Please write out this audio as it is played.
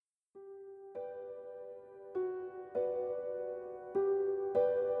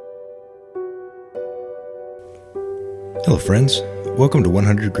Hello, friends. Welcome to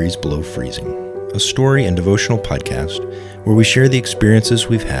 100 Degrees Below Freezing, a story and devotional podcast where we share the experiences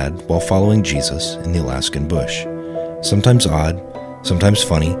we've had while following Jesus in the Alaskan bush. Sometimes odd, sometimes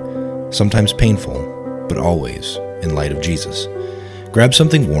funny, sometimes painful, but always in light of Jesus. Grab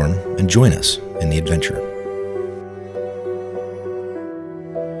something warm and join us in the adventure.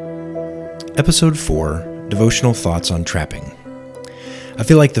 Episode 4, Devotional Thoughts on Trapping. I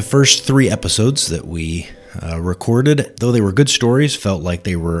feel like the first 3 episodes that we recorded, though they were good stories, felt like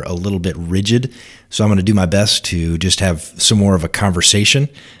they were a little bit rigid. So I'm going to do my best to just have some more of a conversation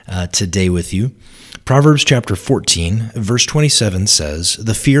today with you. Proverbs chapter 14, verse 27 says,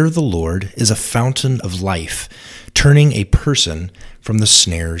 "The fear of the Lord is a fountain of life, turning a person from the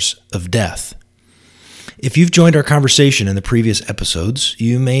snares of death." If you've joined our conversation in the previous episodes,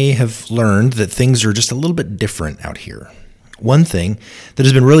 you may have learned that things are just a little bit different out here. One thing that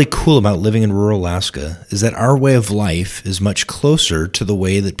has been really cool about living in rural Alaska is that our way of life is much closer to the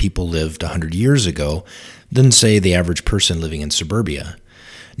way that people lived 100 years ago than, say, the average person living in suburbia.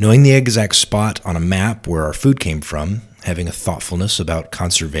 Knowing the exact spot on a map where our food came from, having a thoughtfulness about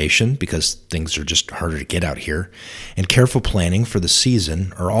conservation because things are just harder to get out here, and careful planning for the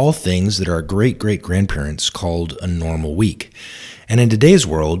season are all things that our great-great-grandparents called a normal week. And in today's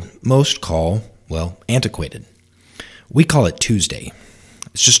world, most call, antiquated. We call it Tuesday.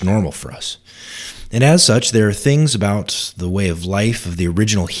 It's just normal for us. And as such, there are things about the way of life of the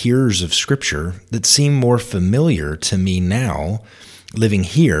original hearers of Scripture that seem more familiar to me now, living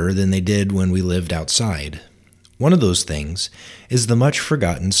here, than they did when we lived outside. One of those things is the much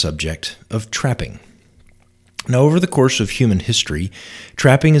forgotten subject of trapping. Now, over the course of human history,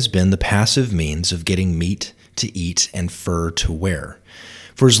 trapping has been the passive means of getting meat to eat and fur to wear.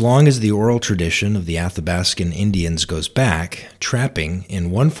 For as long as the oral tradition of the Athabascan Indians goes back, trapping, in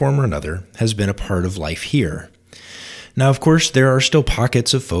one form or another, has been a part of life here. Now, of course, there are still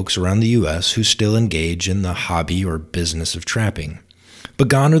pockets of folks around the U.S. who still engage in the hobby or business of trapping. But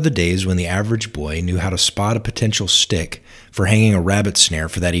gone are the days when the average boy knew how to spot a potential stick for hanging a rabbit snare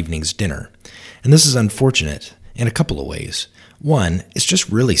for that evening's dinner. And this is unfortunate in a couple of ways. One, it's just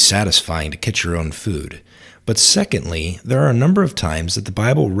really satisfying to catch your own food. But secondly, there are a number of times that the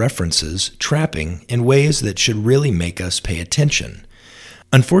Bible references trapping in ways that should really make us pay attention.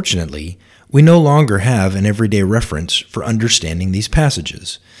 Unfortunately, we no longer have an everyday reference for understanding these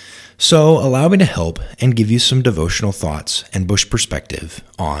passages. So allow me to help and give you some devotional thoughts and bush perspective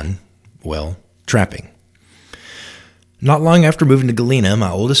on, trapping. Not long after moving to Galena, my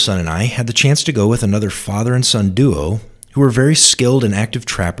oldest son and I had the chance to go with another father and son duo who were very skilled and active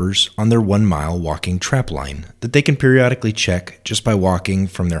trappers on their 1-mile walking trap line that they can periodically check just by walking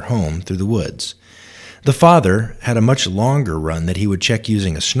from their home through the woods. The father had a much longer run that he would check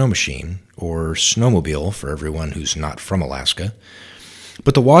using a snow machine, or snowmobile for everyone who's not from Alaska.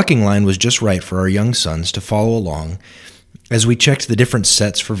 But the walking line was just right for our young sons to follow along as we checked the different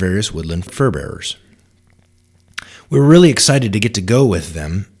sets for various woodland fur bearers. We were really excited to get to go with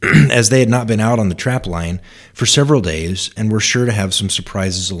them as they had not been out on the trap line for several days and were sure to have some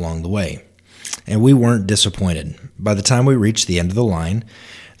surprises along the way. And we weren't disappointed. By the time we reached the end of the line,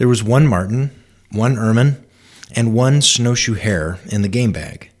 there was 1 marten, 1 ermine, and 1 snowshoe hare in the game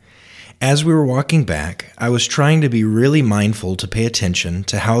bag. As we were walking back, I was trying to be really mindful to pay attention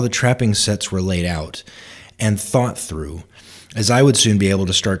to how the trapping sets were laid out and thought through, as I would soon be able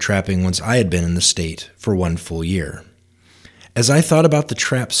to start trapping once I had been in the state for 1 full year. As I thought about the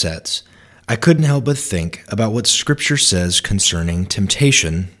trap sets, I couldn't help but think about what Scripture says concerning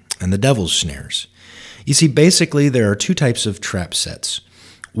temptation and the devil's snares. You see, basically there are 2 types of trap sets,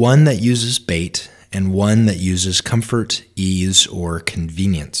 one that uses bait and one that uses comfort, ease, or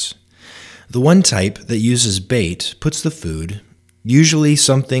convenience. The one type that uses bait puts the food, usually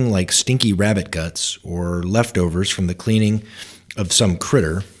something like stinky rabbit guts or leftovers from the cleaning of some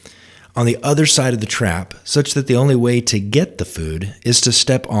critter, on the other side of the trap, such that the only way to get the food is to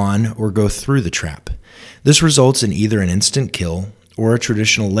step on or go through the trap. This results in either an instant kill or a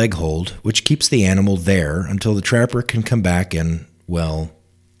traditional leg hold, which keeps the animal there until the trapper can come back and,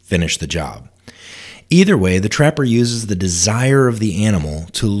 finish the job. Either way, the trapper uses the desire of the animal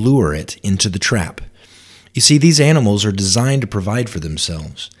to lure it into the trap. You see, these animals are designed to provide for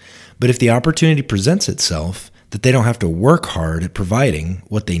themselves, but if the opportunity presents itself that they don't have to work hard at providing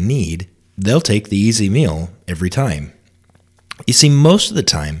what they need, they'll take the easy meal every time. You see, most of the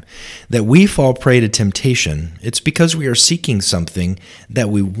time that we fall prey to temptation, it's because we are seeking something that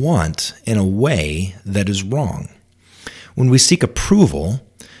we want in a way that is wrong. When we seek approval,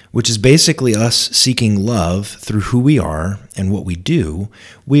 which is basically us seeking love through who we are and what we do,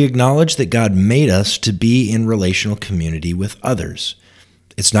 we acknowledge that God made us to be in relational community with others.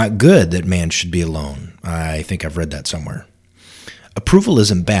 It's not good that man should be alone. I think I've read that somewhere. Approval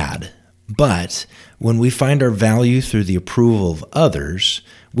isn't bad, but when we find our value through the approval of others,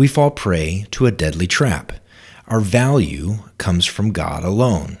 we fall prey to a deadly trap. Our value comes from God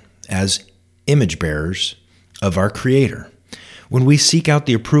alone, as image bearers of our Creator. When we seek out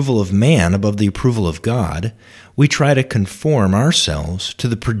the approval of man above the approval of God, we try to conform ourselves to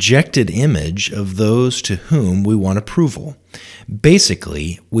the projected image of those to whom we want approval.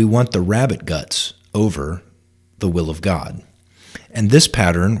 Basically, we want the rabbit guts over the will of God. And this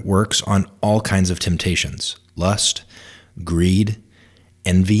pattern works on all kinds of temptations: lust, greed,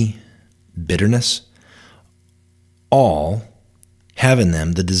 envy, bitterness, all have in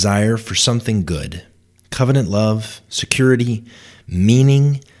them the desire for something good: covenant love, security,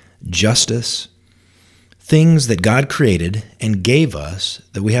 meaning, justice, things that God created and gave us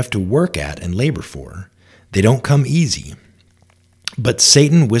that we have to work at and labor for. They don't come easy. But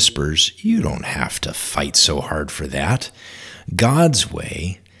Satan whispers, you don't have to fight so hard for that. God's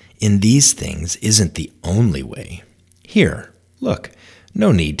way in these things isn't the only way. Here, look,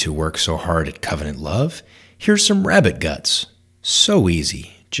 no need to work so hard at covenant love. Here's some rabbit guts. So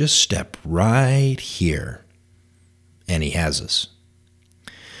easy. Just step right here. And he has us.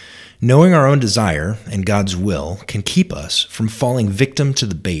 Knowing our own desire and God's will can keep us from falling victim to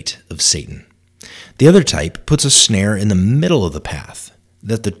the bait of Satan. The other type puts a snare in the middle of the path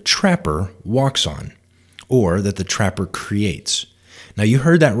that the trapper walks on, or that the trapper creates. Now you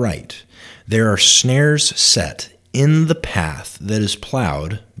heard that right. There are snares set in the path that is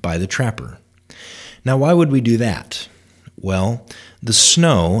plowed by the trapper. Now why would we do that? Well, the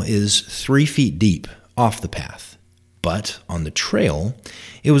snow is 3 feet deep off the path, but on the trail,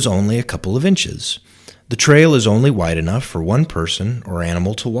 it was only a couple of inches. The trail is only wide enough for one person or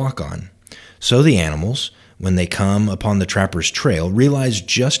animal to walk on. So the animals, when they come upon the trapper's trail, realize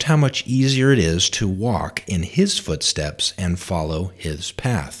just how much easier it is to walk in his footsteps and follow his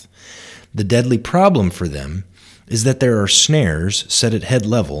path. The deadly problem for them is that there are snares set at head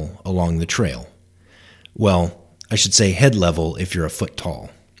level along the trail. Well, I should say head level if you're a foot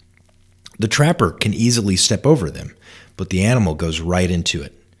tall. The trapper can easily step over them, but the animal goes right into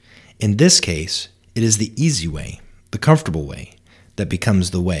it. In this case, it is the easy way, the comfortable way, that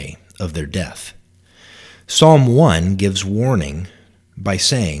becomes the way of their death. Psalm 1 gives warning by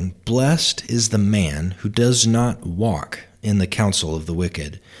saying, "Blessed is the man who does not walk in the counsel of the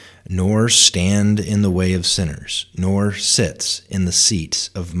wicked, nor stand in the way of sinners, nor sits in the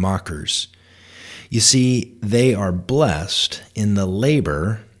seats of mockers." You see, they are blessed in the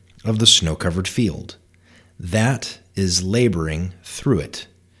labor of the snow-covered field. That is laboring through it.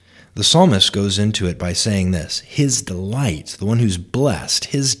 The psalmist goes into it by saying this: his delight, the one who's blessed,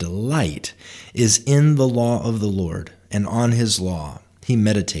 his delight is in the law of the Lord, and on his law he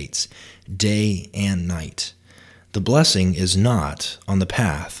meditates day and night. The blessing is not on the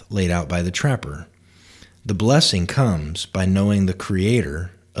path laid out by the trapper. The blessing comes by knowing the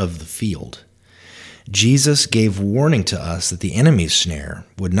Creator of the field. Jesus gave warning to us that the enemy's snare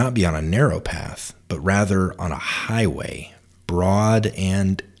would not be on a narrow path, but rather on a highway, broad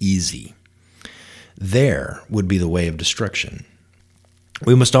and easy. There would be the way of destruction.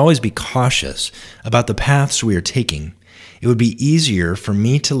 We must always be cautious about the paths we are taking. It would be easier for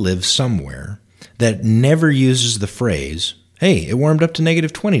me to live somewhere that never uses the phrase, "Hey, it warmed up to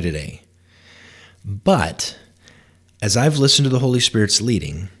 -20 today." But as I've listened to the Holy Spirit's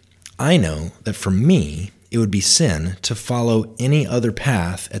leading, I know that for me, it would be sin to follow any other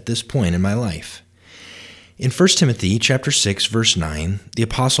path at this point in my life. In 1 Timothy chapter 6, verse 9, the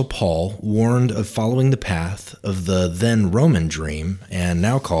Apostle Paul warned of following the path of the then Roman dream, and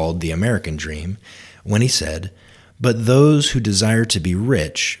now called the American dream, when he said, "But those who desire to be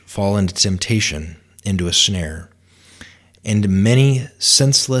rich fall into temptation, into a snare, and many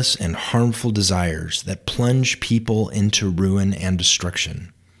senseless and harmful desires that plunge people into ruin and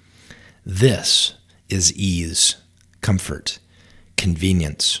destruction." This is ease, comfort,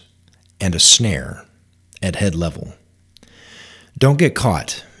 convenience, and a snare at head level. Don't get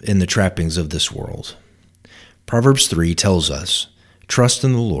caught in the trappings of this world. Proverbs 3 tells us, "Trust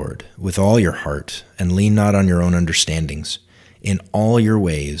in the Lord with all your heart and lean not on your own understandings. In all your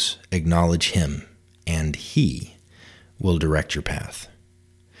ways acknowledge him, and he will direct your path."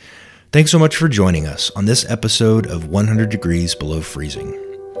 Thanks so much for joining us on this episode of 100 Degrees Below Freezing.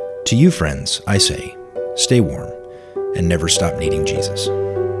 To you, friends, I say, stay warm and never stop needing Jesus.